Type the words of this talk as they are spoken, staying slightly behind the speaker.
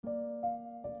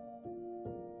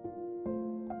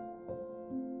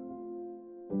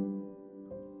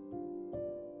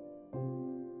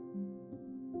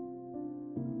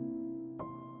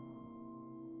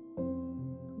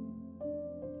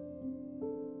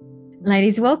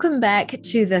Ladies, welcome back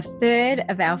to the third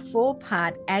of our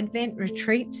four-part Advent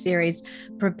retreat series,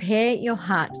 Prepare Your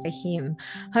Heart for Him,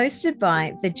 hosted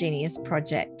by the Genius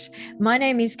Project. My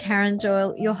name is Karen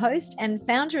Doyle, your host and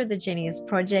founder of the Genius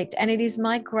Project, and it is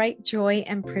my great joy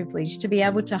and privilege to be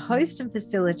able to host and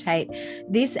facilitate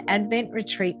this Advent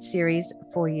retreat series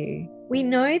for you. We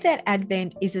know that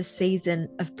Advent is a season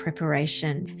of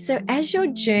preparation. So as you're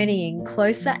journeying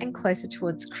closer and closer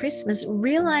towards Christmas,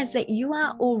 realize that you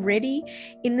are already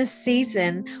in the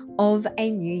season of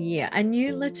a new year, a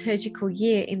new liturgical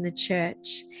year in the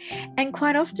church. And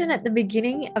quite often at the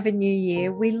beginning of a new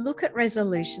year, we look at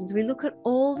resolutions, we look at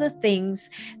all the things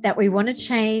that we want to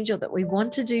change or that we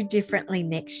want to do differently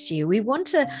next year. We want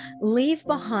to leave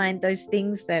behind those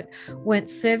things that weren't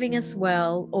serving us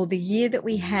well, or the year that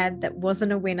we had that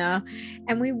wasn't a winner.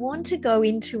 And we want to go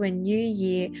into a new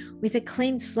year with a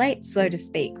clean slate, so to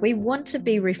speak. We want to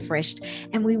be refreshed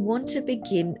and we want to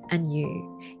begin anew.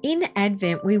 In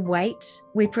Advent, we wait,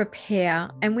 we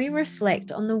prepare, and we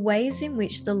reflect on the ways in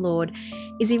which the Lord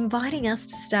is inviting us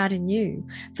to start anew,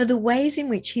 for the ways in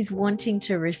which He's wanting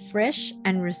to refresh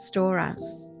and restore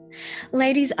us.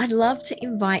 Ladies, I'd love to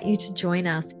invite you to join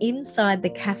us inside the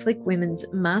Catholic Women's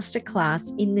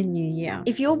Masterclass in the new year.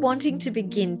 If you're wanting to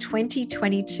begin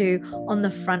 2022 on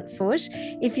the front foot,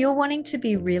 if you're wanting to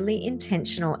be really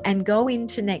intentional and go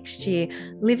into next year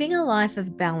living a life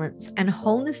of balance and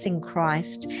wholeness in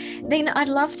Christ, then I'd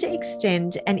love to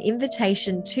extend an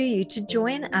invitation to you to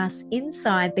join us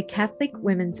inside the Catholic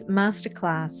Women's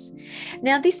Masterclass.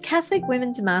 Now, this Catholic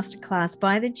Women's Masterclass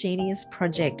by the Genius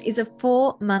Project is a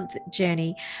 4-month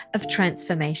journey of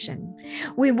transformation.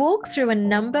 We walk through a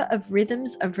number of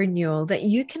rhythms of renewal that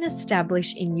you can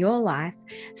establish in your life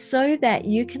so that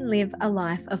you can live a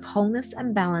life of wholeness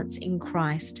and balance in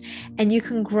Christ, and you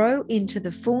can grow into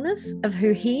the fullness of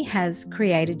who He has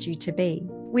created you to be.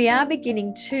 We are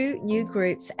beginning 2 new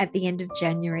groups at the end of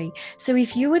January. So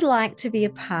if you would like to be a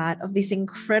part of this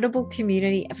incredible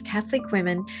community of Catholic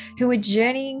women who are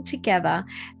journeying together,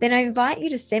 then I invite you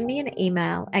to send me an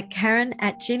email at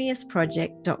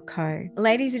karen@geniusproject.co.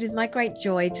 Ladies, it is my great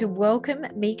joy to welcome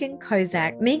Megan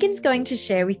Kozak. Megan's going to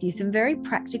share with you some very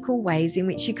practical ways in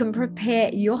which you can prepare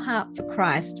your heart for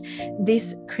Christ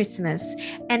this Christmas,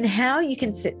 and how you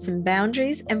can set some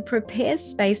boundaries and prepare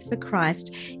space for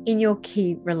Christ in your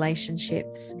key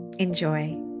relationships.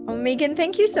 Enjoy. Well, Megan,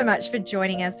 thank you so much for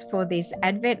joining us for this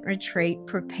Advent retreat,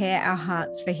 Prepare Our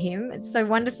Hearts for Him. It's so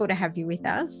wonderful to have you with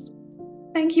us.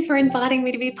 Thank you for inviting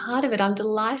me to be part of it. I'm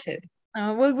delighted.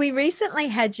 Well, we recently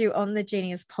had you on the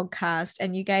Genius podcast,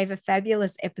 and you gave a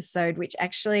fabulous episode, which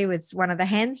actually was one of the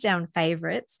hands down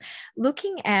favorites,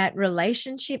 looking at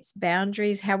relationships,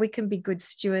 boundaries, how we can be good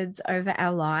stewards over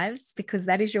our lives, because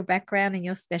that is your background and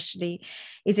your specialty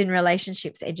is in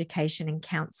relationships, education and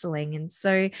counseling. And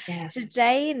so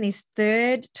Today, in this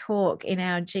third talk in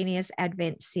our Genius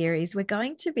Advent series, we're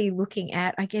going to be looking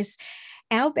at,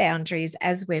 our boundaries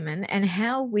as women and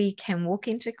how we can walk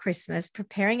into Christmas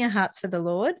preparing our hearts for the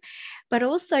Lord, but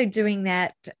also doing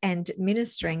that and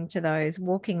ministering to those,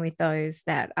 walking with those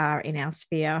that are in our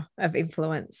sphere of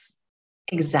influence.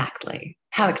 Exactly.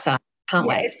 How exciting. Can't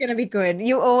wait. It's going to be good.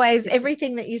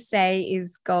 Everything that you say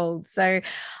is gold. So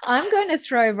I'm going to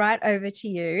throw right over to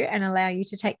you and allow you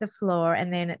to take the floor.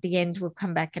 And then at the end, we'll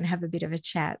come back and have a bit of a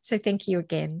chat. So thank you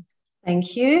again.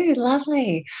 Thank you.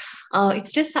 Lovely. Oh,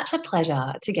 it's just such a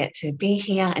pleasure to get to be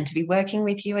here and to be working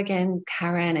with you again,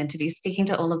 Karen, and to be speaking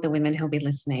to all of the women who'll be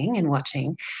listening and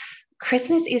watching.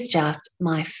 Christmas is just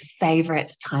my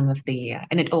favorite time of the year,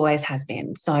 and it always has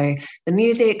been. So the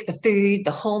music, the food,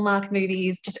 the Hallmark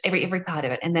movies, just every part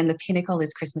of it. And then the pinnacle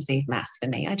is Christmas Eve Mass for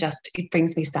me. It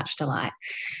brings me such delight.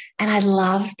 And I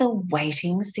love the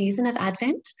waiting season of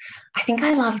Advent. I think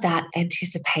I love that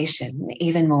anticipation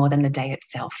even more than the day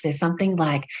itself. There's something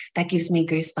like that gives me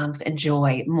goosebumps and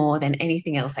joy more than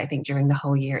anything else, I think, during the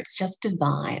whole year. It's just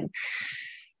divine.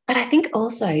 But I think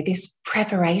also this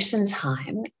preparation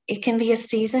time, it can be a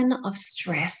season of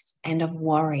stress and of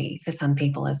worry for some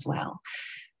people as well,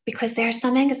 because there's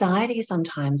some anxiety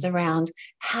sometimes around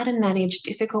how to manage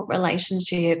difficult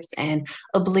relationships and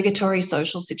obligatory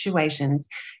social situations.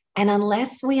 And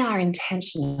unless we are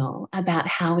intentional about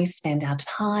how we spend our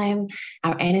time,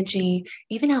 our energy,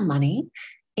 even our money,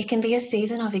 it can be a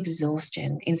season of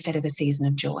exhaustion instead of a season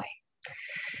of joy.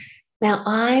 Now,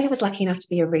 I was lucky enough to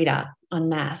be a reader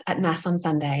at Mass on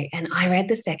Sunday, and I read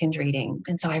the second reading.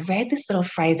 And so I read this little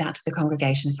phrase out to the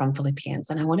congregation from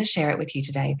Philippians, and I want to share it with you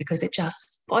today because it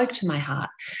just spoke to my heart.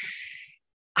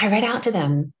 I read out to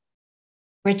them,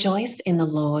 "Rejoice in the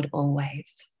Lord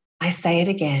always. I say it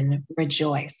again,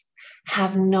 rejoice.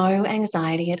 Have no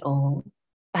anxiety at all,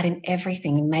 but in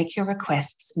everything, make your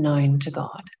requests known to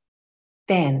God.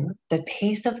 Then the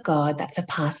peace of God that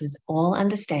surpasses all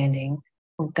understanding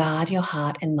will guard your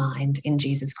heart and mind in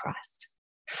Jesus Christ.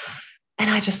 And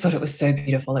I just thought it was so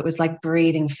beautiful. It was like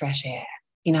breathing fresh air.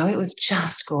 You know, it was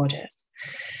just gorgeous.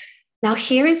 Now,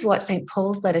 here is what St.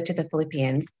 Paul's letter to the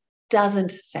Philippians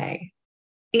doesn't say.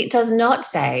 It does not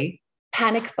say,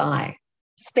 panic buy,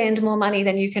 spend more money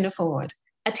than you can afford,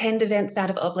 attend events out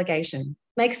of obligation,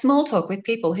 make small talk with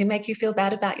people who make you feel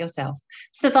bad about yourself,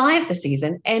 survive the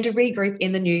season and regroup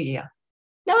in the new year.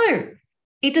 No,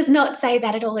 it does not say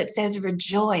that at all. It says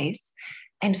rejoice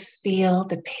and feel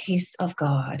the peace of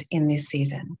God in this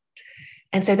season.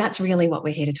 And so that's really what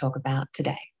we're here to talk about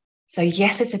today. So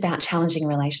yes, it's about challenging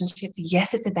relationships.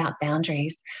 Yes, it's about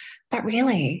boundaries, but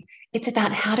really it's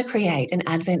about how to create an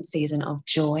Advent season of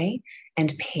joy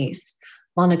and peace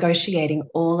while negotiating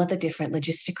all of the different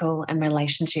logistical and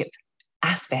relationship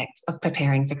aspects of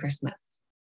preparing for Christmas.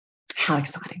 How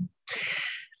exciting.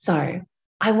 So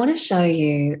I want to show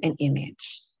you an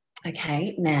image.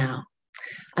 Okay, now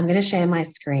I'm going to share my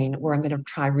screen, or I'm going to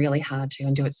try really hard to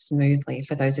and do it smoothly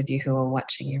for those of you who are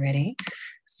watching. You ready?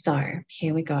 So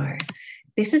here we go.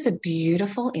 This is a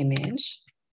beautiful image,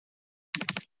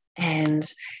 and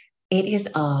it is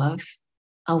of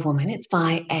a woman. It's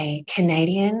by a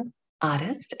Canadian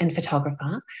artist and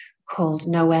photographer called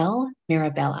Noelle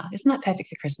Mirabella. Isn't that perfect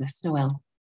for Christmas, Noelle?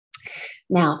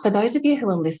 Now, for those of you who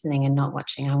are listening and not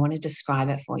watching, I want to describe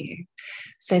it for you.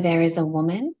 So there is a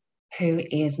woman who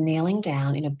is kneeling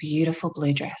down in a beautiful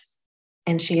blue dress,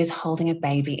 and she is holding a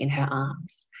baby in her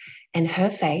arms, and her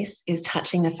face is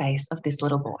touching the face of this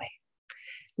little boy.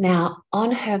 Now,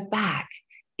 on her back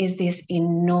is this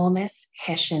enormous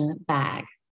Hessian bag,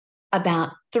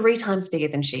 about 3 times bigger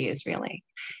than she is, really.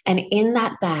 And in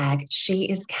that bag, she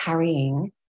is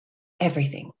carrying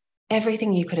everything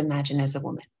you could imagine as a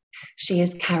woman. She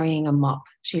is carrying a mop.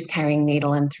 She's carrying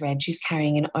needle and thread. She's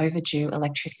carrying an overdue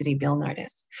electricity bill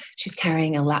notice. She's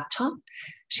carrying a laptop.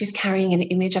 She's carrying an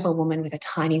image of a woman with a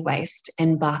tiny waist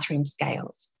and bathroom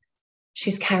scales.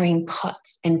 She's carrying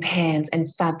pots and pans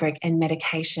and fabric and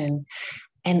medication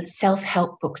and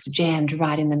self-help books jammed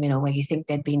right in the middle where you think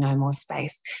there'd be no more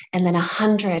space. And then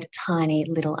 100 tiny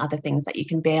little other things that you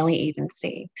can barely even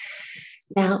see.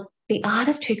 Now, the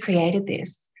artist who created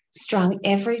this strung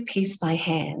every piece by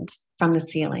hand from the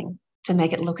ceiling to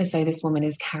make it look as though this woman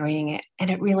is carrying it. And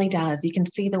it really does. You can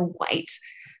see the weight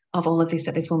of all of this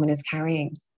that this woman is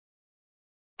carrying.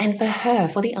 And for her,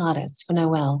 for the artist, for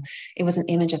Noelle, it was an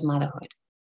image of motherhood.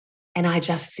 And I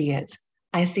just see it.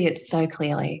 I see it so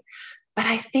clearly. But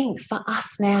I think for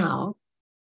us now,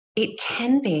 it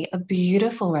can be a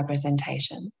beautiful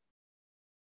representation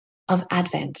of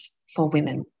Advent for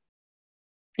women.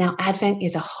 Now, Advent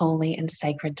is a holy and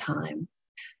sacred time,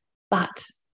 but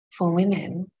for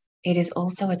women, it is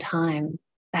also a time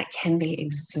that can be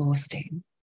exhausting.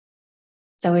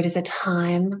 So it is a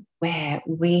time where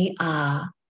we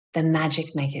are the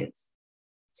magic makers.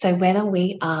 So whether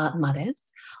we are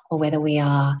mothers or whether we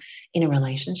are in a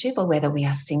relationship or whether we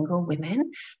are single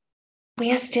women,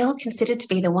 we are still considered to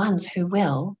be the ones who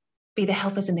will be the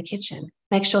helpers in the kitchen.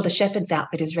 Make sure the shepherd's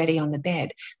outfit is ready on the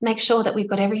bed. Make sure that we've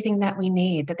got everything that we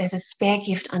need, that there's a spare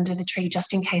gift under the tree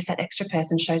just in case that extra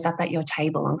person shows up at your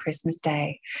table on Christmas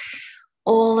Day.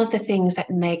 All of the things that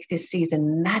make this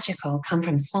season magical come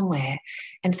from somewhere.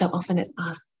 And so often it's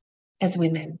us as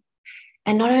women.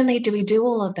 And not only do we do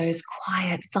all of those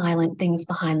quiet, silent things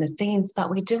behind the scenes, but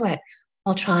we do it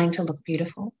while trying to look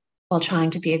beautiful, while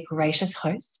trying to be a gracious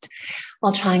host,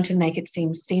 while trying to make it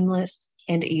seem seamless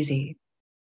and easy.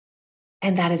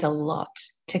 And that is a lot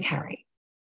to carry.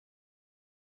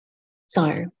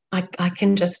 So I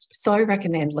can just so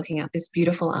recommend looking up this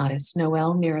beautiful artist,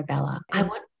 Noelle Mirabella.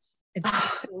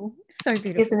 So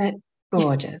beautiful. Isn't it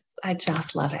gorgeous? I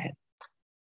just love it.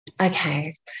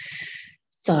 Okay.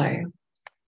 So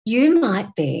you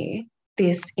might be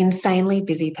this insanely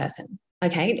busy person,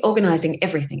 okay, organizing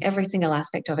everything, every single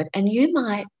aspect of it. And you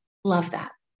might love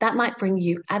that. That might bring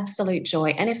you absolute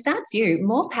joy. And if that's you,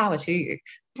 more power to you.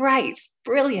 Great,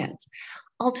 brilliant.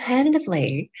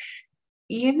 Alternatively,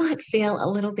 you might feel a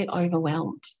little bit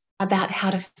overwhelmed about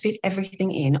how to fit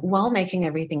everything in while making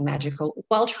everything magical,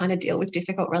 while trying to deal with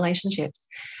difficult relationships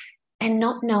and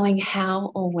not knowing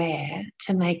how or where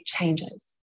to make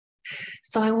changes.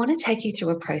 So I want to take you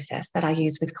through a process that I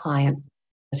use with clients all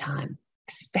the time,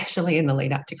 especially in the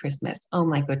lead up to Christmas. Oh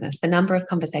my goodness, the number of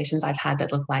conversations I've had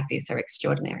that look like this are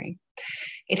extraordinary.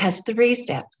 It has 3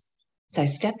 steps. So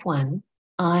step 1,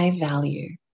 I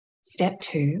value. Step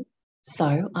 2,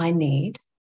 so I need.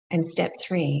 And step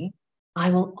 3,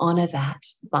 I will honor that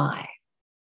by.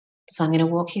 So I'm going to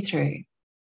walk you through.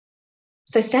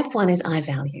 So step one is I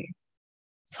value.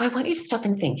 So I want you to stop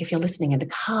and think. If you're listening in the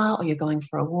car or you're going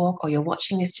for a walk or you're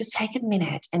watching this, just take a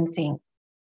minute and think,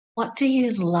 what do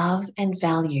you love and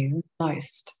value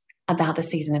most about the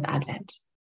season of Advent?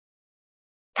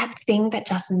 That thing that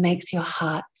just makes your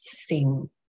heart sing.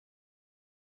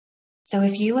 So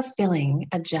if you are filling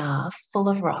a jar full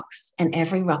of rocks, and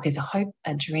every rock is a hope,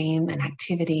 a dream, an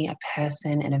activity, a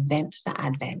person, an event for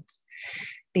Advent,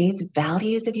 these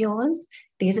values of yours,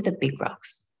 these are the big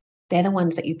rocks. They're the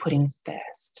ones that you put in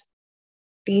first.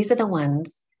 These are the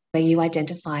ones where you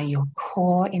identify your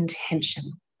core intention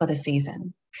for the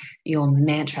season, your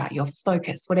mantra, your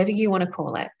focus, whatever you want to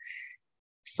call it.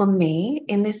 For me,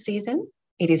 in this season,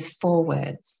 it is 4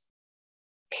 words: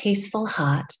 peaceful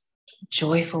heart,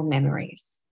 joyful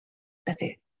memories. That's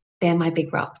it. They're my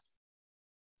big rocks.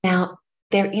 Now,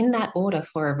 they're in that order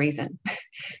for a reason,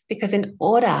 because in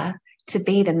order to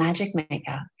be the magic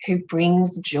maker who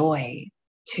brings joy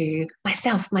to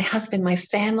myself, my husband, my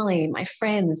family, my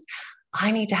friends,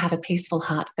 I need to have a peaceful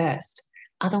heart first.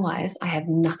 Otherwise, I have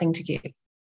nothing to give.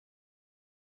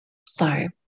 So,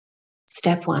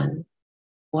 step one,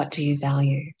 what do you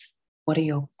value? What are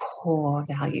your core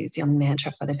values, your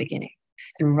mantra for the beginning?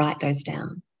 And write those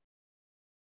down.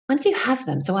 Once you have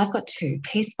them, so I've got 2,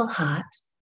 peaceful heart,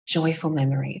 joyful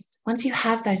memories. Once you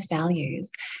have those values,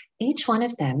 each one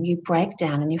of them you break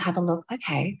down and you have a look,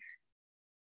 okay,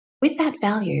 with that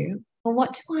value, well,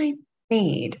 what do I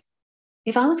need?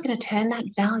 If I was going to turn that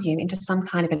value into some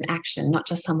kind of an action, not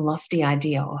just some lofty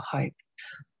idea or hope,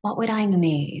 what would I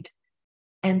need?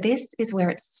 And this is where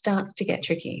it starts to get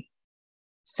tricky.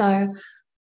 So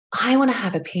I want to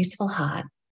have a peaceful heart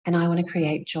and I want to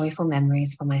create joyful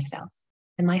memories for myself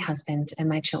and my husband and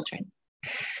my children.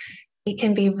 It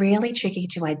can be really tricky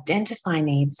to identify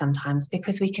needs sometimes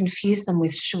because we confuse them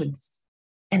with shoulds.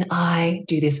 And I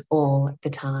do this all the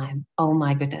time. Oh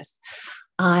my goodness.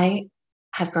 I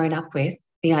have grown up with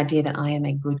the idea that I am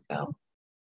a good girl.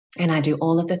 And I do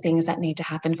all of the things that need to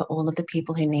happen for all of the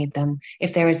people who need them.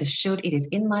 If there is a should, it is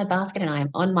in my basket and I am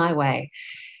on my way.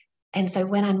 And so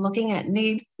when I'm looking at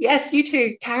needs, yes, you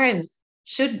too, Karen,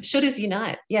 should is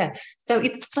unite. Yeah. So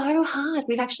it's so hard.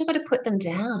 We've actually got to put them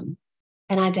down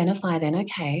and identify then,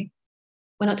 okay,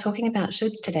 we're not talking about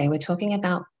shoulds today. We're talking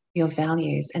about your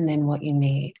values and then what you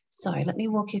need. So let me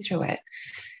walk you through it.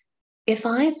 If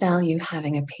I value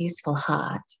having a peaceful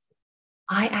heart,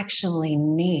 I actually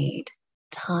need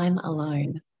time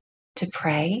alone to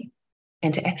pray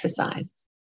and to exercise.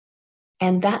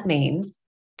 And that means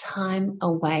time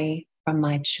away from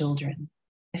my children.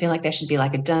 I feel like there should be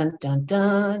like a dun, dun,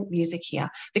 dun music here,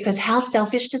 because how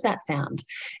selfish does that sound?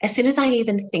 As soon as I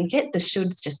even think it, the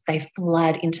shoulds just, they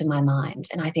flood into my mind.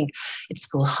 And I think it's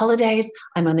school holidays.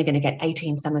 I'm only going to get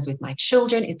 18 summers with my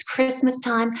children. It's Christmas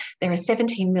time. There are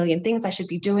 17 million things I should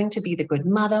be doing to be the good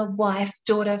mother, wife,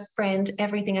 daughter, friend,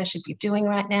 everything I should be doing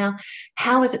right now.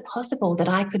 How is it possible that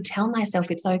I could tell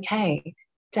myself it's okay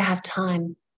to have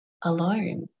time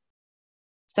alone?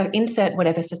 So insert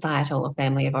whatever societal or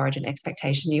family of origin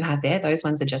expectation you have there. Those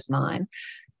ones are just mine.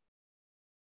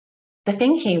 The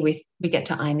thing here with we get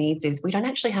to I needs is we don't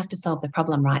actually have to solve the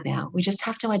problem right now. We just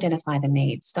have to identify the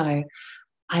needs. So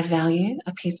I value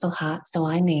a peaceful heart, so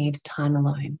I need time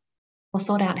alone. We'll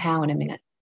sort out how in a minute.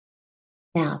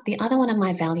 Now, the other one of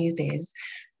my values is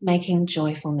making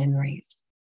joyful memories.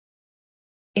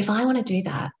 If I want to do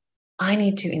that, I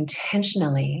need to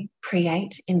intentionally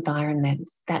create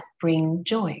environments that bring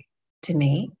joy to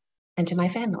me and to my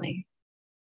family.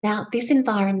 Now, this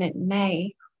environment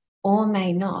may or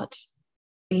may not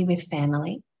be with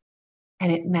family,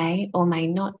 and it may or may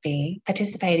not be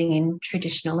participating in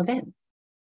traditional events.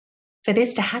 For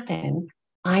this to happen,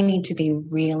 I need to be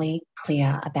really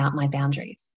clear about my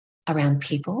boundaries around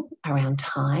people, around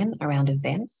time, around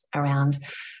events, around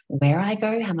where I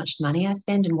go, how much money I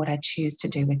spend, and what I choose to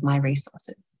do with my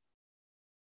resources.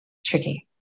 Tricky.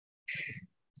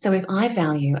 So if I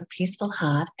value a peaceful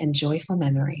heart and joyful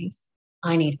memories,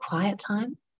 I need quiet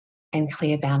time and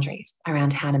clear boundaries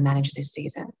around how to manage this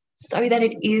season so that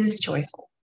it is joyful.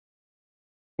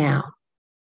 Now,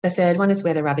 the third one is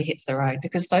where the rubber hits the road,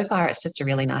 because so far it's just a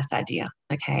really nice idea,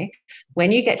 okay?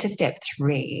 When you get to step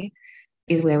 3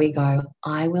 is where we go,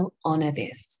 I will honor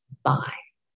this by.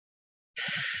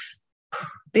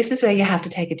 This is where you have to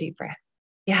take a deep breath.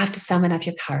 You have to summon up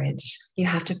your courage. You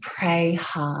have to pray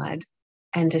hard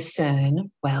and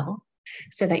discern well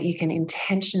so that you can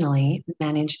intentionally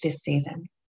manage this season.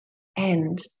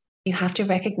 And you have to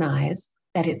recognize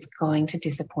that it's going to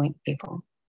disappoint people.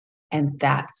 And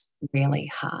that's really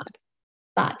hard.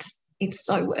 But It's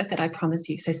so worth it, I promise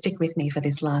you. So stick with me for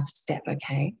this last step,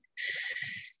 okay?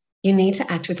 You need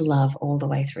to act with love all the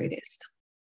way through this.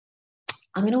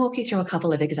 I'm going to walk you through a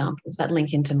couple of examples that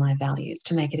link into my values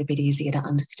to make it a bit easier to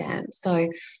understand. So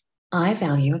I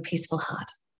value a peaceful heart,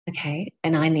 okay?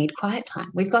 And I need quiet time.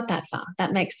 We've got that far.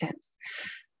 That makes sense.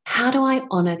 How do I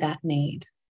honor that need?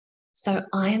 So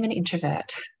I am an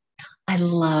introvert. I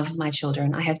love my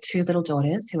children. I have two little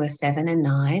daughters who are 7 and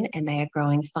 9, and they are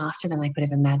growing faster than I could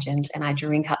have imagined. And I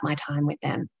drink up my time with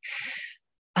them.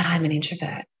 But I'm an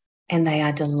introvert, and they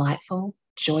are delightful,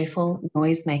 joyful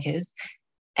noisemakers,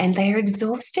 and they are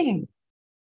exhausting.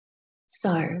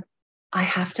 So I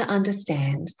have to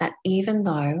understand that even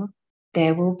though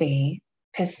there will be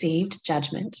perceived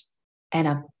judgment and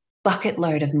a bucket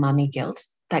load of mummy guilt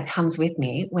that comes with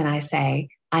me when I say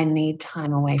I need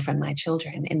time away from my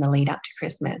children in the lead up to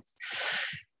Christmas,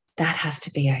 that has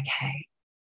to be okay.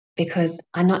 Because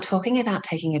I'm not talking about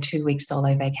taking a 2-week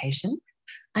solo vacation.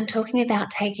 I'm talking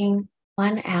about taking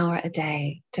 1 hour a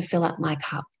day to fill up my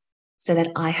cup so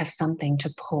that I have something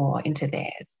to pour into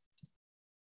theirs.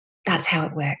 That's how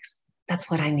it works. That's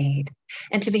what I need.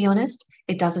 And to be honest,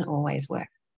 it doesn't always work.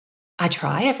 I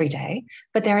try every day,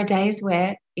 but there are days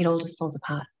where it all just falls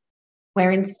apart.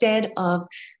 Where instead of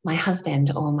my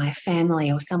husband or my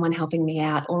family or someone helping me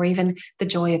out, or even the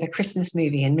joy of a Christmas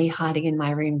movie and me hiding in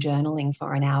my room journaling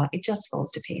for an hour, it just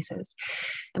falls to pieces.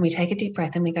 And we take a deep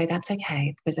breath and we go, that's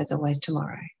okay, because there's always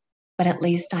tomorrow. But at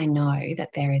least I know that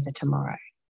there is a tomorrow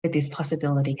with this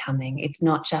possibility coming. It's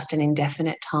not just an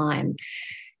indefinite time.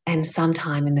 And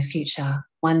sometime in the future,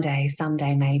 one day,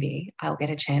 someday, maybe I'll get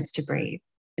a chance to breathe.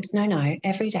 It's no,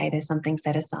 every day there's something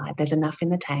set aside. There's enough in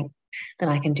the tank that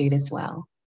I can do this well.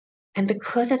 And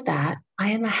because of that,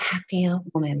 I am a happier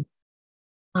woman.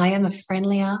 I am a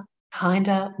friendlier,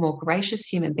 kinder, more gracious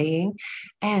human being.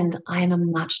 And I am a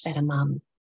much better mum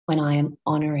when I am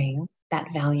honoring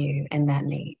that value and that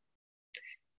need.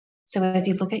 So as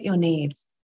you look at your needs,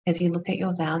 as you look at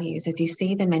your values, as you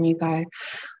see them and you go,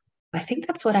 I think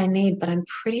that's what I need, but I'm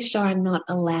pretty sure I'm not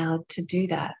allowed to do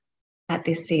that at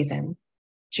this season,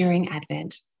 during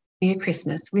Advent, near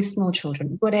Christmas, with small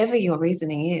children, whatever your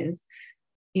reasoning is,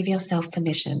 give yourself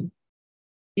permission.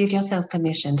 Give yourself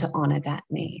permission to honor that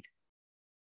need.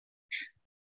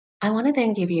 I want to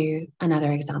then give you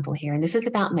another example here, and this is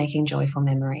about making joyful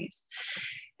memories.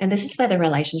 And this is where the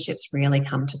relationships really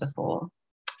come to the fore.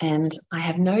 And I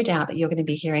have no doubt that you're going to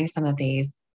be hearing some of these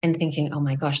and thinking, oh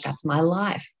my gosh, that's my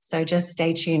life. So just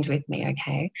stay tuned with me,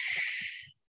 okay?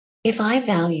 If I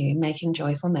value making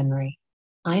joyful memory,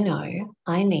 I know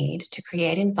I need to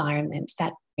create environments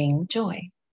that bring joy.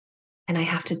 And I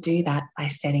have to do that by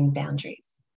setting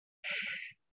boundaries.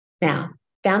 Now,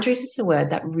 boundaries is a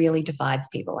word that really divides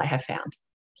people, I have found.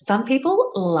 Some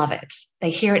people love it. They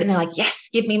hear it and they're like, yes,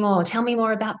 give me more. Tell me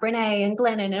more about Brene and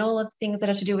Glennon and all of the things that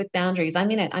are to do with boundaries.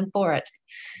 I'm in it. I'm for it.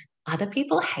 Other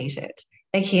people hate it.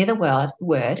 They hear the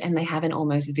word and they have an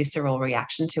almost visceral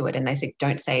reaction to it. And they say,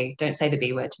 don't say the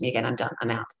B word to me again. I'm done.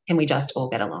 I'm out. Can we just all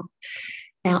get along?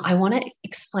 Now, I want to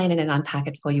explain it and unpack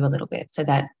it for you a little bit so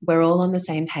that we're all on the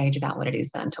same page about what it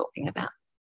is that I'm talking about.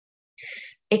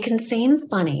 It can seem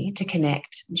funny to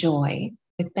connect joy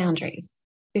with boundaries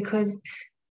because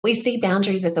we see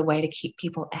boundaries as a way to keep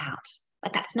people out,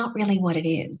 but that's not really what it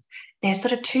is. They're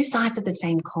sort of two sides of the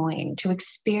same coin. To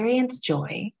experience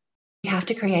joy, we have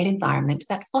to create environments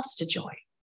that foster joy.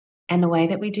 And the way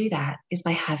that we do that is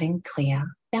by having clear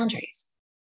boundaries.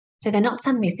 So they're not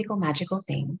some mythical, magical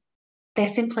thing. They're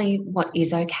simply what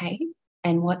is okay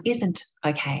and what isn't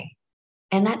okay.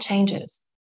 And that changes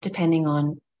depending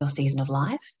on your season of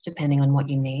life, depending on what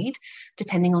you need,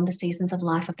 depending on the seasons of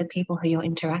life of the people who you're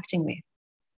interacting with.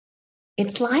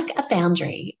 It's like a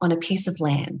boundary on a piece of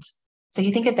land. So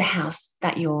you think of the house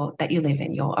that you live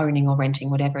in, you're owning or renting,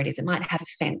 whatever it is. It might have a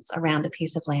fence around the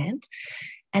piece of land,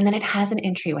 and then it has an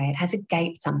entryway. It has a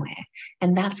gate somewhere,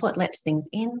 and that's what lets things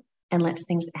in and lets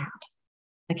things out.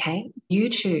 Okay, you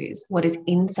choose what is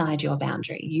inside your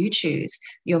boundary. You choose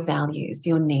your values,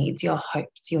 your needs, your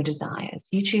hopes, your desires.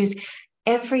 You choose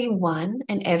everyone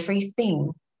and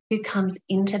everything who comes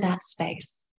into that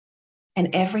space,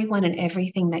 and everyone and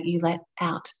everything that you let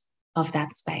out of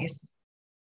that space.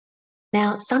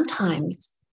 Now,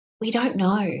 sometimes we don't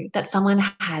know that someone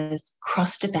has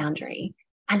crossed a boundary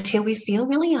until we feel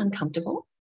really uncomfortable.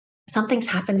 Something's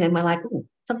happened and we're like, oh,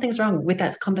 something's wrong with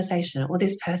that conversation or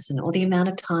this person or the amount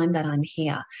of time that I'm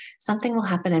here. Something will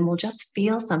happen and we'll just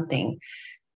feel something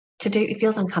to do. It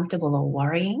feels uncomfortable or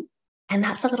worrying. And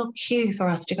that's a little cue for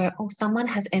us to go, oh, someone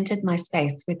has entered my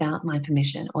space without my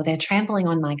permission, or they're trampling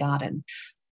on my garden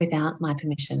without my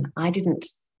permission. I didn't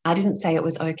say it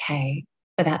was okay,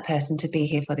 for that person to be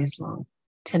here for this long,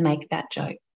 to make that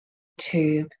joke,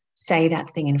 to say that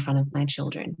thing in front of my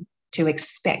children, to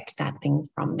expect that thing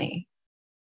from me,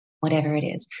 whatever it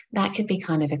is. That could be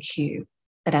kind of a cue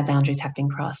that our boundaries have been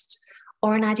crossed,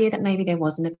 or an idea that maybe there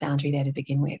wasn't a boundary there to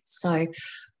begin with. So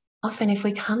often if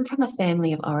we come from a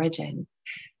family of origin,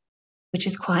 which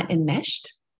is quite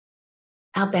enmeshed,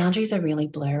 our boundaries are really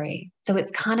blurry. So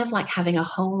it's kind of like having a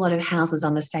whole lot of houses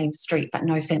on the same street, but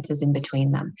no fences in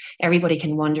between them. Everybody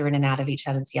can wander in and out of each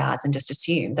other's yards and just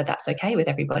assume that that's okay with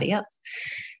everybody else.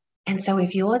 And so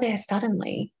if you're there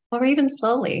suddenly, or even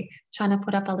slowly, trying to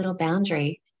put up a little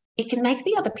boundary, it can make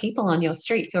the other people on your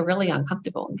street feel really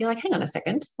uncomfortable and be like, hang on a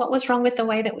second, what was wrong with the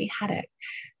way that we had it?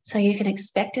 So you can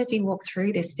expect as you walk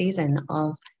through this season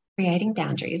of creating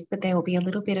boundaries that there will be a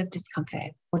little bit of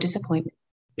discomfort or disappointment,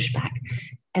 pushback.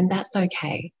 And that's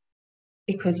okay,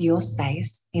 because your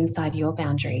space inside your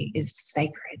boundary is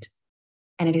sacred,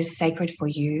 and it is sacred for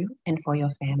you and for your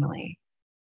family.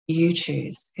 You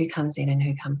choose who comes in and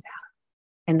who comes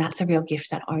out. And that's a real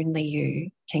gift that only you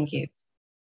can give.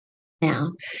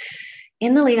 Now,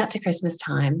 in the lead up to Christmas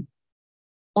time,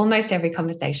 almost every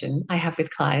conversation I have with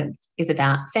clients is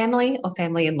about family or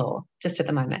family-in-law, just at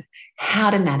the moment, how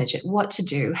to manage it, what to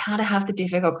do, how to have the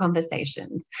difficult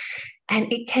conversations.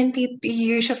 And it can be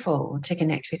beautiful to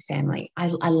connect with family. I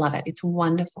love it. It's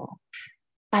wonderful.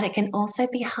 But it can also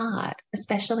be hard,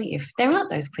 especially if there aren't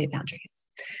those clear boundaries.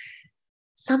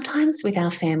 Sometimes with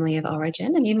our family of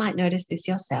origin, and you might notice this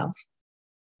yourself,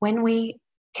 when we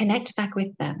connect back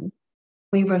with them,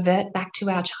 we revert back to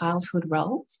our childhood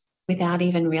roles without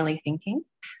even really thinking.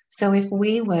 So if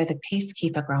we were the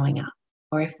peacekeeper growing up,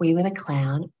 or if we were the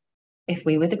clown, if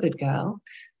we were the good girl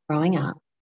growing up,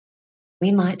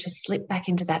 we might just slip back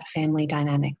into that family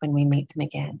dynamic when we meet them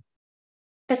again.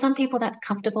 For some people, that's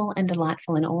comfortable and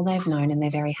delightful and all they've known, and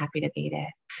they're very happy to be there.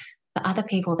 For other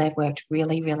people, they've worked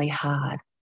really, really hard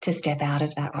to step out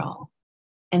of that role.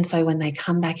 And so when they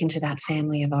come back into that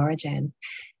family of origin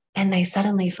and they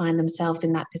suddenly find themselves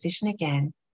in that position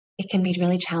again, it can be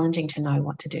really challenging to know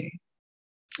what to do,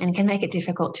 and can make it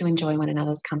difficult to enjoy one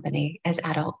another's company as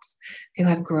adults who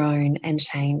have grown and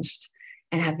changed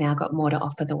and have now got more to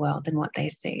offer the world than what they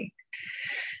see.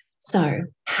 So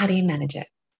how do you manage it?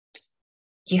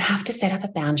 You have to set up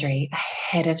a boundary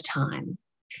ahead of time.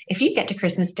 If you get to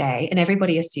Christmas Day and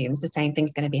everybody assumes the same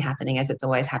thing's going to be happening as it's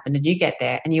always happened, and you get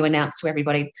there and you announce to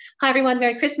everybody, hi everyone,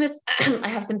 Merry Christmas. I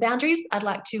have some boundaries I'd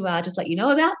like to just let you know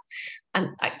about.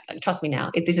 Trust me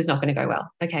now, this is not going to go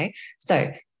well. Okay. So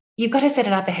you've got to set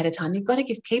it up ahead of time. You've got to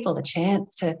give people the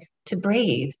chance to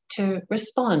breathe, to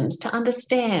respond, to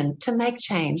understand, to make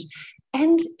change,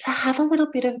 and to have a little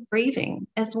bit of grieving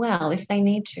as well if they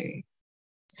need to.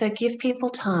 So give people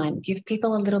time, give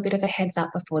people a little bit of a heads up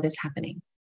before this happening.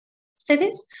 So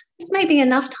this may be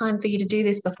enough time for you to do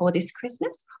this before this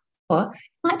Christmas, or it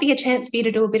might be a chance for you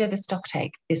to do a bit of a stock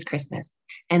take this Christmas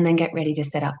and then get ready to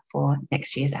set up for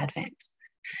next year's Advent.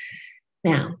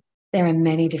 Now, there are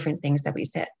many different things that we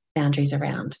set boundaries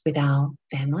around with our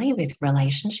family, with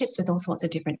relationships, with all sorts of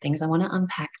different things. I want to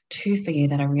unpack two for you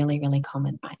that are really, really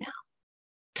common right now: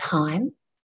 time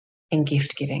and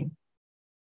gift giving,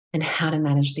 and how to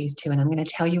manage these two. And I'm going to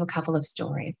tell you a couple of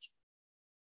stories,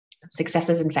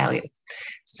 successes and failures.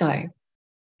 So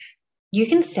you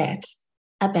can set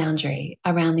a boundary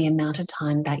around the amount of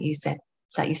time that you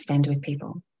spend with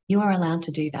people. You are allowed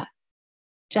to do that.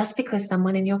 Just because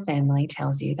someone in your family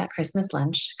tells you that Christmas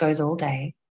lunch goes all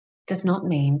day does not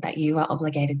mean that you are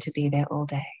obligated to be there all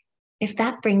day. If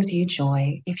that brings you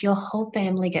joy, if your whole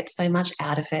family gets so much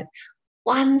out of it,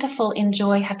 wonderful,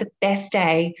 enjoy, have the best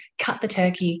day, cut the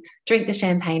turkey, drink the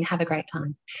champagne, have a great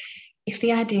time. If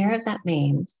the idea of that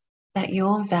means that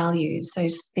your values,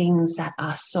 those things that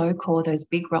are so core, those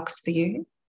big rocks for you,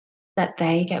 that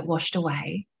they get washed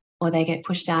away or they get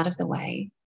pushed out of the way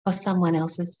for someone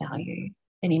else's value,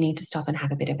 then you need to stop and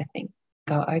have a bit of a think.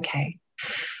 Go, okay,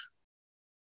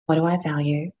 what do I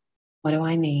value? What do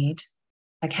I need?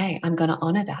 Okay, I'm going to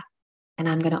honor that. And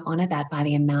I'm going to honor that by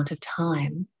the amount of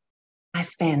time I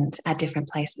spend at different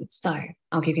places. So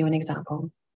I'll give you an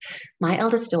example. My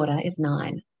eldest daughter is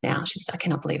 9 now. I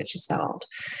cannot believe it. She's so old.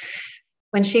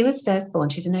 When she was first born,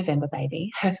 she's a November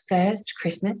baby. Her first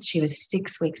Christmas, she was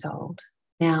 6 weeks old.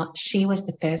 Now, she was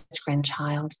the first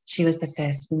grandchild. She was the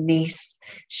first niece.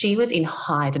 She was in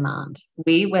high demand.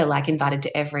 We were like invited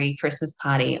to every Christmas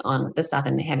party on the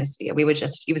Southern Hemisphere. It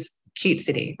was cute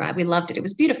city, right? We loved it. It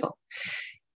was beautiful.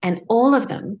 And all of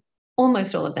them,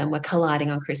 almost all of them, were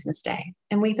colliding on Christmas Day.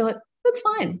 And we thought,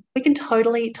 It's fine. We can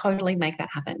totally, totally make that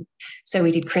happen. So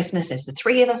we did Christmas as the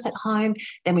three of us at home.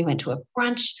 Then we went to a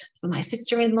brunch for my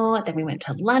sister-in-law. Then we went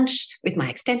to lunch with my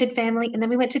extended family. And then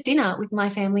we went to dinner with my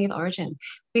family of origin.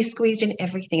 We squeezed in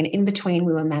everything. And in between,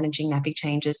 we were managing nappy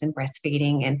changes and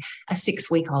breastfeeding and a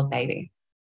 6-week-old baby.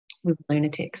 We were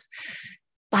lunatics.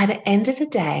 By the end of the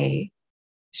day,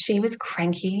 she was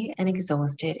cranky and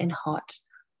exhausted and hot.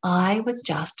 I was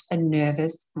just a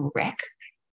nervous wreck.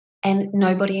 And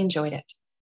nobody enjoyed it.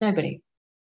 Nobody.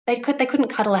 They couldn't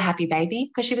cuddle a happy baby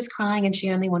because she was crying and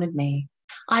she only wanted me.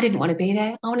 I didn't want to be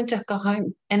there. I wanted to go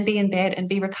home and be in bed and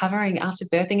be recovering after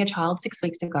birthing a child 6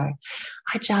 weeks ago.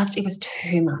 It was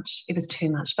too much. It was too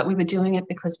much. But we were doing it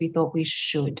because we thought we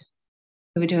should.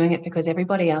 We were doing it because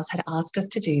everybody else had asked us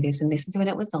to do this and this is when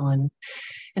it was on.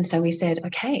 And so we said,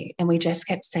 okay. And we just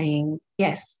kept saying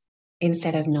yes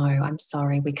instead of no, I'm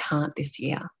sorry, we can't this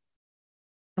year.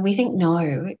 And we think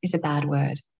no is a bad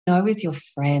word. No is your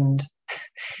friend.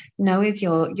 No is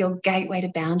your gateway to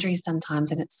boundaries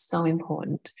sometimes, and it's so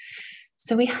important.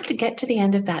 So we had to get to the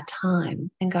end of that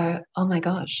time and go, oh my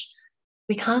gosh,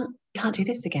 we can't do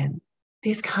this again.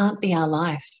 This can't be our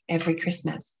life every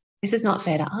Christmas. This is not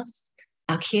fair to us,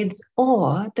 our kids,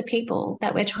 or the people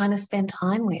that we're trying to spend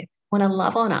time with want to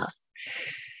love on us.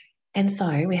 And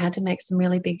so we had to make some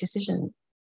really big decisions.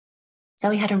 So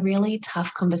we had a really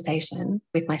tough conversation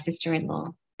with my sister-in-law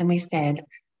and we said,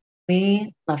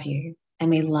 we love you and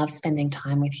we love spending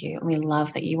time with you and we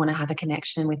love that you want to have a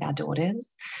connection with our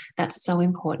daughters. That's so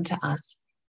important to us.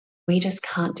 We just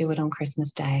can't do it on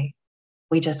Christmas Day.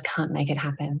 We just can't make it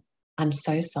happen. I'm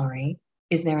so sorry.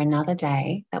 Is there another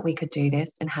day that we could do this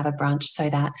and have a brunch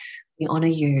so that we honor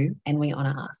you and we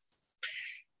honor us?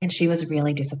 And she was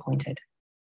really disappointed.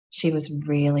 She was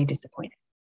really disappointed.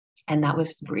 And that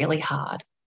was really hard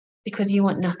because you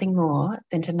want nothing more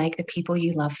than to make the people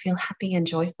you love feel happy and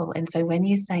joyful. And so when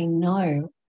you say no,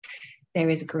 there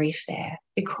is grief there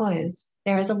because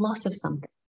there is a loss of something.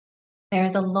 There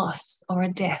is a loss or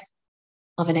a death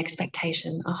of an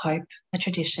expectation, a hope, a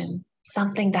tradition,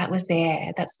 something that was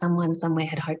there that someone somewhere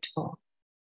had hoped for.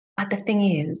 But the thing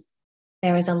is,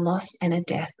 there is a loss and a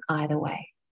death either way.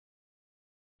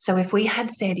 So if we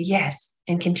had said yes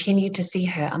and continued to see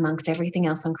her amongst everything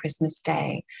else on Christmas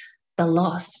Day, the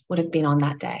loss would have been on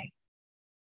that day.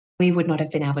 We would not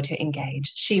have been able to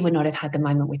engage. She would not have had the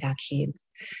moment with our kids.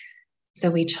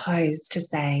 So we chose to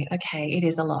say, okay, it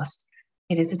is a loss.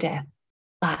 It is a death,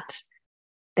 but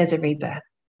there's a rebirth.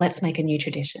 Let's make a new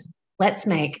tradition. Let's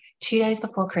make 2 days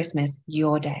before Christmas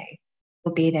your day.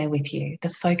 We'll be there with you. The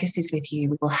focus is with you.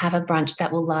 We will have a brunch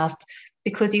that will last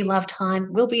because you love time.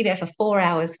 We'll be there for 4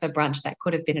 hours for brunch. That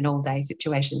could have been an all-day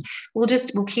situation. We'll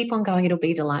keep on going. It'll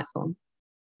be delightful.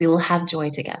 We will have joy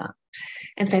together.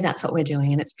 And so that's what we're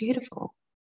doing, and it's beautiful.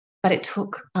 But it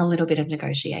took a little bit of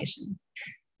negotiation.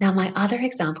 Now, my other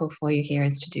example for you here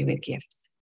is to do with gifts.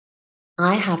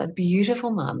 I have a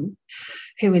beautiful mum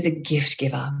who is a gift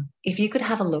giver. If you could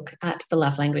have a look at the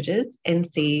love languages and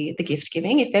see the gift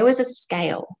giving, if there was a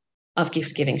scale of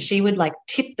gift giving, she would like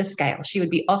tip the scale. She would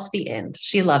be off the end.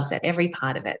 She loves it, every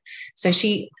part of it. So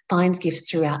she finds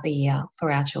gifts throughout the year for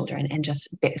our children and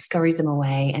just scurries them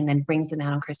away and then brings them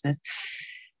out on Christmas.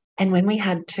 And when we've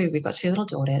got 2 little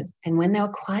daughters, and when they were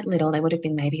quite little, they would have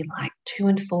been maybe like 2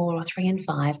 and 4 or 3 and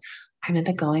 5. I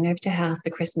remember going over to her house for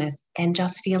Christmas and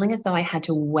just feeling as though I had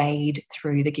to wade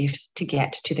through the gifts to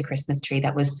get to the Christmas tree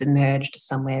that was submerged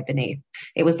somewhere beneath.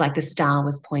 It was like the star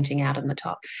was pointing out on the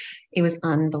top. It was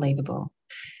unbelievable.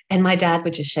 And my dad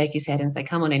would just shake his head and say,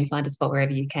 come on in, find a spot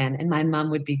wherever you can. And my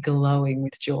mum would be glowing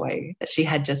with joy that she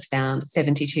had just found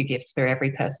 72 gifts for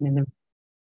every person in the room.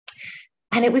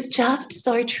 And it was just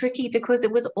so tricky because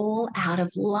it was all out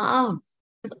of love.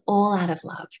 It was all out of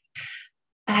love.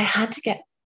 But I had to get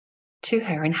to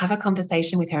her and have a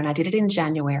conversation with her. And I did it in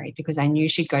January because I knew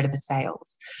she'd go to the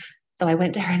sales. So I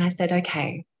went to her and I said,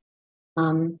 okay,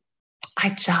 I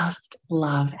just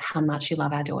love how much you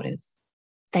love our daughters.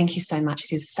 Thank you so much.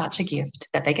 It is such a gift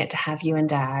that they get to have you and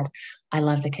Dad. I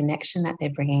love the connection that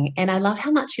they're bringing. And I love how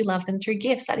much you love them through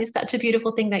gifts. That is such a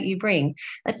beautiful thing that you bring.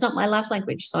 That's not my love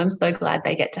language. So I'm so glad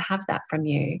they get to have that from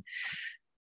you.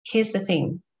 Here's the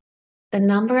thing. The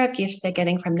number of gifts they're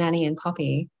getting from Nanny and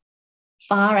Poppy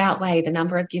far outweigh the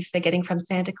number of gifts they're getting from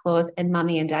Santa Claus and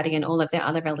Mummy and Daddy and all of their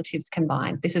other relatives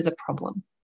combined. This is a problem.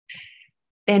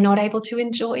 They're not able to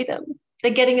enjoy them.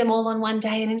 They're getting them all on one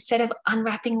day, and instead of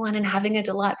unwrapping one and having a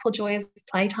delightful, joyous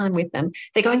playtime with them,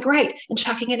 they're going great and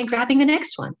chucking it and grabbing the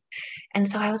next one. And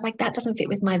so I was like, that doesn't fit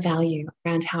with my value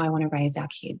around how I want to raise our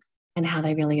kids and how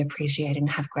they really appreciate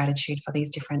and have gratitude for these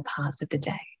different parts of the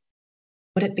day.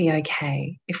 Would it be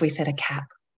okay if we set a cap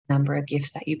number of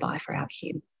gifts that you buy for our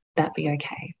kid. That'd be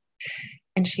okay.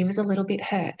 And she was a little bit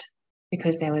hurt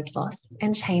because there was loss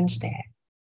and change there.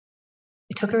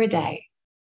 It took her a day.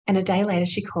 And a day later,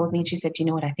 she called me and she said, you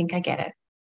know what? I think I get it.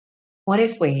 What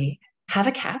if we have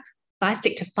a cap? I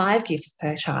stick to 5 gifts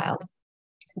per child.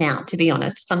 Now, to be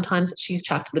honest, sometimes she's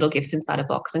chucked little gifts inside a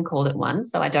box and called it one.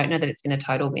 So I don't know that it's been a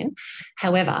total win.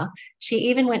 However, she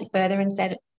even went further and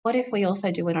said, what if we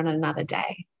also do it on another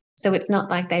day? So it's not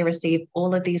like they receive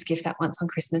all of these gifts at once on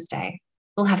Christmas Day.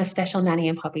 We'll have a special Nanny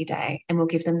and Poppy Day and we'll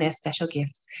give them their special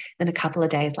gifts. Then a couple of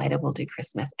days later, we'll do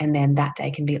Christmas. And then that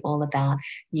day can be all about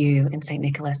you and St.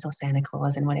 Nicholas or Santa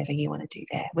Claus and whatever you want to do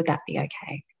there. Would that be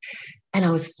okay? And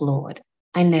I was floored.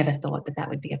 I never thought that that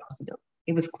would be a possibility.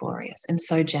 It was glorious and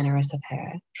so generous of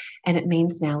her. And it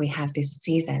means now we have this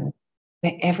season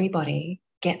where everybody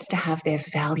gets to have their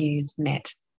values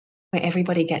met, where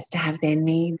everybody gets to have their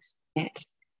needs met,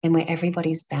 and where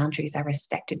everybody's boundaries are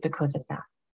respected because of that.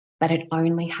 But it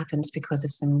only happens because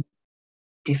of some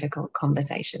difficult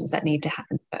conversations that need to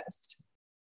happen first.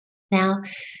 Now,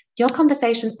 your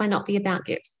conversations might not be about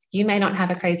gifts. You may not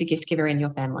have a crazy gift giver in your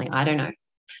family. I don't know.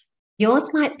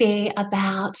 Yours might be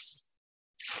about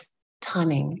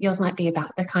timing. Yours might be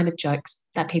about the kind of jokes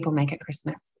that people make at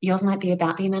Christmas. Yours might be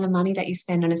about the amount of money that you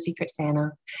spend on a Secret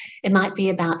Santa. It might be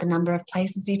about the number of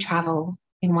places you travel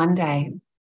in one day.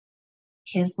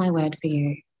 Here's my word for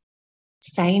you.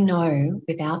 Say no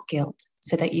without guilt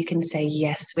so that you can say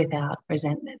yes without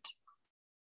resentment.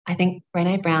 I think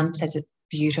Brené Brown says it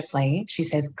beautifully. She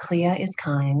says, clear is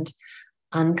kind,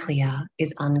 unclear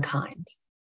is unkind.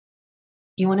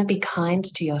 You want to be kind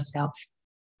to yourself.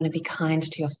 You want to be kind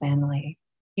to your family.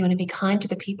 You want to be kind to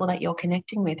the people that you're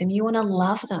connecting with, and you want to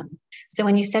love them. So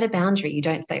when you set a boundary, you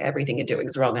don't say everything you're doing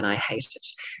is wrong and I hate it.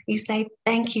 You say,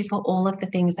 thank you for all of the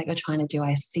things that you're trying to do.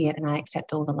 I see it and I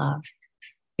accept all the love.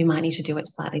 We might need to do it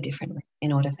slightly differently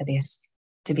in order for this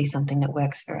to be something that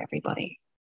works for everybody.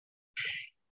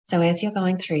 So as you're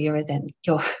going through your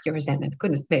resentment,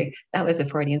 goodness me, that was a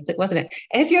Freudian slip, wasn't it?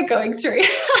 As you're going through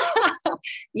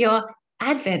your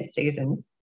Advent season,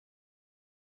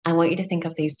 I want you to think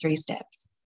of these 3 steps.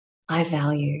 I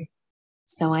value,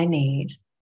 so I need,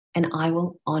 and I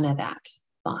will honor that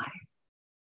by.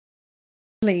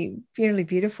 Really, really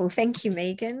beautiful. Thank you,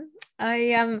 Megan.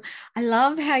 I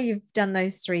love how you've done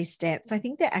those 3 steps. I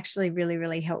think they're actually really,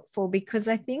 really helpful because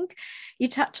I think you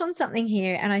touch on something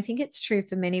here, and I think it's true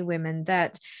for many women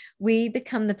that we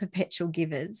become the perpetual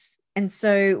givers. And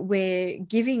so we're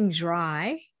giving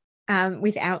dry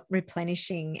without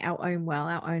replenishing our own well,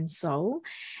 our own soul.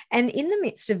 And in the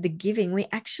midst of the giving, we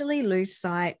actually lose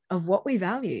sight of what we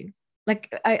value.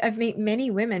 Like I've met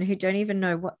many women who don't even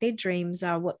know what their dreams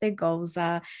are, what their goals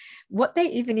are, what they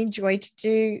even enjoy to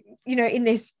do, in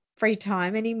their free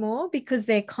time anymore because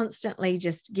they're constantly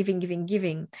just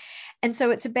giving. And so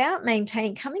it's about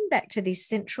coming back to this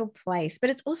central place,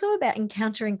 but it's also about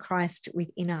encountering Christ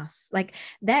within us. Like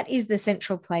that is the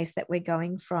central place that we're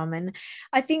going from. And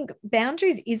I think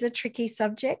boundaries is a tricky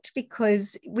subject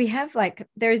because we have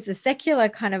there is the secular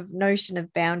kind of notion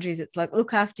of boundaries. It's like,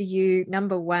 look after you,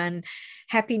 number one,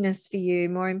 happiness for you,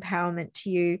 more empowerment to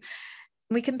you.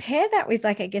 We compare that with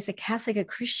a Catholic, a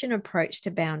Christian approach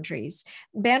to boundaries.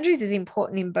 Boundaries is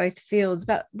important in both fields,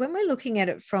 but when we're looking at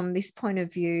it from this point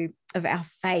of view of our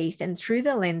faith and through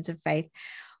the lens of faith,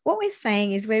 what we're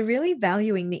saying is we're really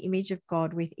valuing the image of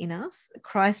God within us,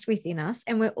 Christ within us,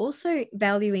 and we're also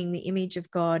valuing the image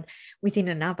of God within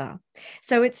another.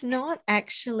 So it's not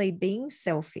actually being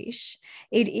selfish.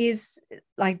 It is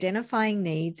identifying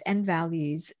needs and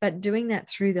values, but doing that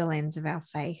through the lens of our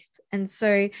faith. And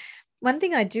so one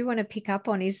thing I do want to pick up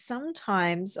on is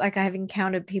sometimes, I have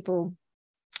encountered people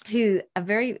who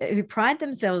pride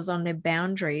themselves on their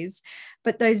boundaries,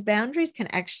 but those boundaries can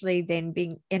actually then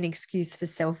be an excuse for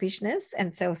selfishness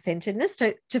and self-centeredness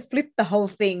to flip the whole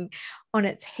thing on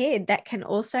its head. That can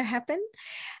also happen.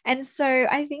 And so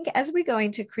I think as we go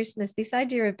into Christmas, this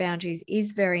idea of boundaries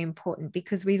is very important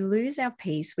because we lose our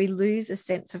peace. We lose a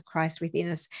sense of Christ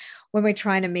within us when we're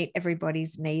trying to meet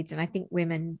everybody's needs. And I think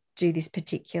women do this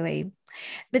particularly.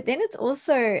 But then it's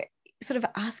also sort of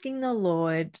asking the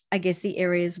Lord, the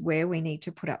areas where we need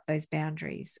to put up those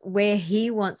boundaries, where he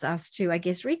wants us to,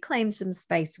 reclaim some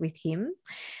space with him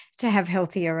to have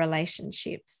healthier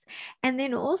relationships. And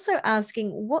then also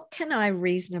asking, what can I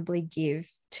reasonably give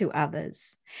to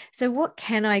others? So what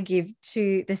can I give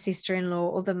to the sister-in-law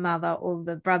or the mother or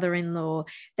the brother-in-law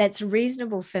that's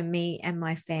reasonable for me and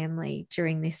my family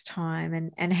during this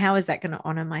time? And how is that going to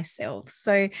honor myself?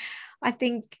 So I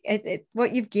think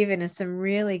what you've given us some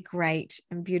really great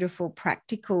and beautiful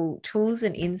practical tools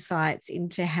and insights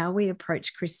into how we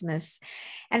approach Christmas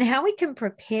and how we can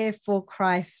prepare for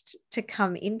Christ to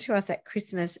come into us at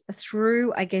Christmas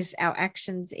through, I guess, our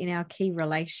actions in our key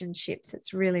relationships.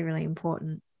 It's really, really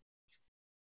important.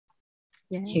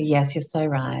 Yeah. Yes, you're so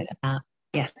right about,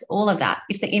 yes, all of that.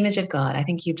 It's the image of God. I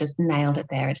think you've just nailed it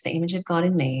there. It's the image of God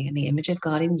in me and the image of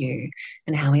God in you,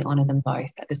 and how we honor them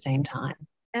both at the same time.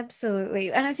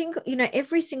 Absolutely. And I think,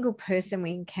 every single person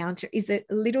we encounter is a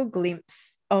little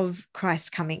glimpse of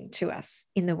Christ coming to us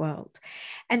in the world.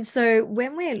 And so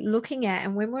when we're looking at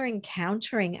and when we're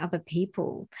encountering other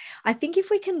people, I think if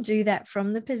we can do that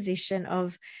from the position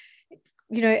of,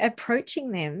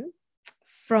 approaching them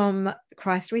from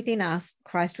Christ within us,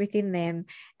 Christ within them,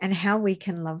 and how we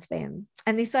can love them.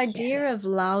 And this idea of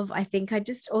love, I think I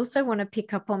just also want to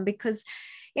pick up on, because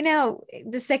in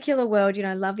the secular world,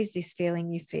 love is this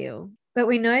feeling you feel. But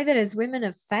we know that as women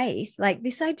of faith, like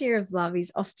this idea of love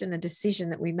is often a decision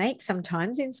that we make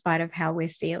sometimes in spite of how we're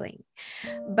feeling.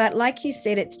 But like you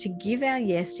said, it's to give our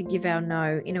yes, to give our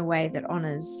no in a way that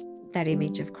honors that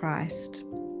image of Christ.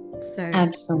 So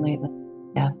absolutely.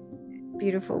 Yeah.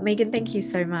 Beautiful. Megan, thank you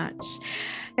so much.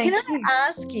 Can I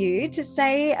ask you to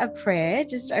say a prayer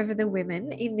just over the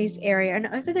women in this area and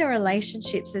over their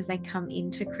relationships as they come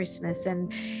into Christmas?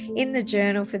 And in the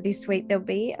journal for this week, there'll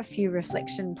be a few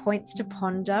reflection points to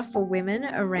ponder for women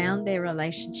around their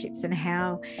relationships and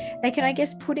how they can, I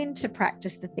guess, put into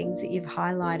practice the things that you've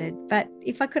highlighted. But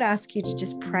if I could ask you to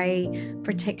just pray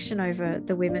protection over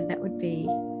the women, that would be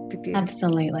beautiful.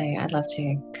 Absolutely. I'd love to.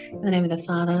 In the name of the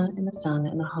Father, and the Son,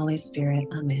 and the Holy Spirit.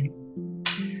 Amen.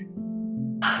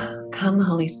 Come,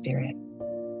 Holy Spirit.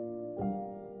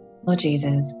 Lord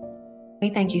Jesus, we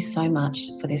thank you so much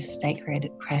for this sacred,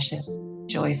 precious,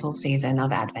 joyful season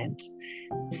of Advent,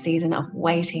 a season of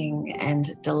waiting and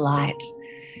delight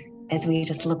as we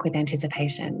just look with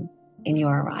anticipation in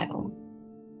your arrival.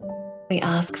 We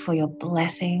ask for your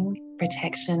blessing,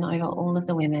 protection over all of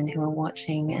the women who are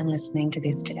watching and listening to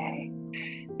this today.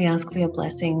 We ask for your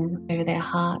blessing over their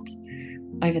heart,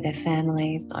 over their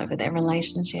families, over their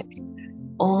relationships,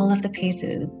 all of the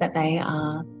pieces that they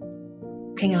are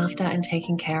looking after and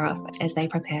taking care of as they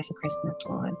prepare for Christmas,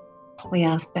 Lord. We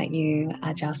ask that you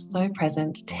are just so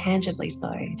present, tangibly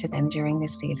so, to them during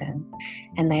this season,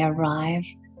 and they arrive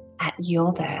at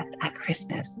your birth at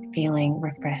Christmas feeling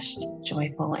refreshed,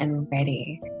 joyful, and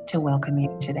ready to welcome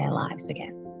you to their lives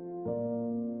again.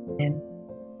 Amen.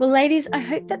 Well, ladies, I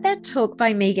hope that talk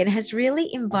by Megan has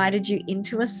really invited you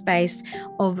into a space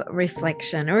of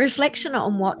reflection, a reflection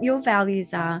on what your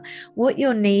values are, what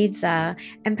your needs are,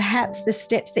 and perhaps the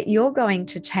steps that you're going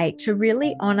to take to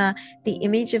really honor the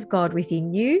image of God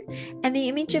within you and the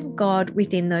image of God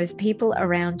within those people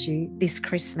around you this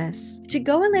Christmas. To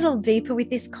go a little deeper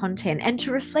with this content and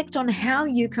to reflect on how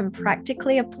you can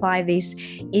practically apply this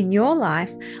in your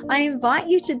life, I invite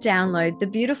you to download the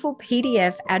beautiful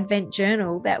PDF Advent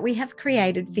Journal that we have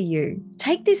created for you.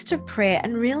 Take this to prayer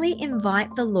and really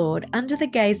invite the Lord, under the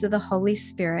gaze of the Holy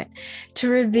Spirit, to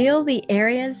reveal the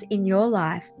areas in your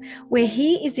life where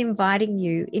He is inviting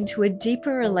you into a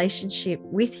deeper relationship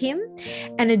with Him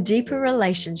and a deeper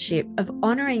relationship of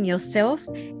honoring yourself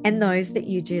and those that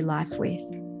you do life with.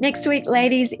 Next week,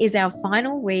 ladies, is our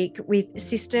final week with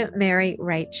Sister Mary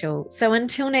Rachel. So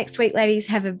until next week, ladies,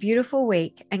 have a beautiful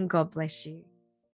week and God bless you.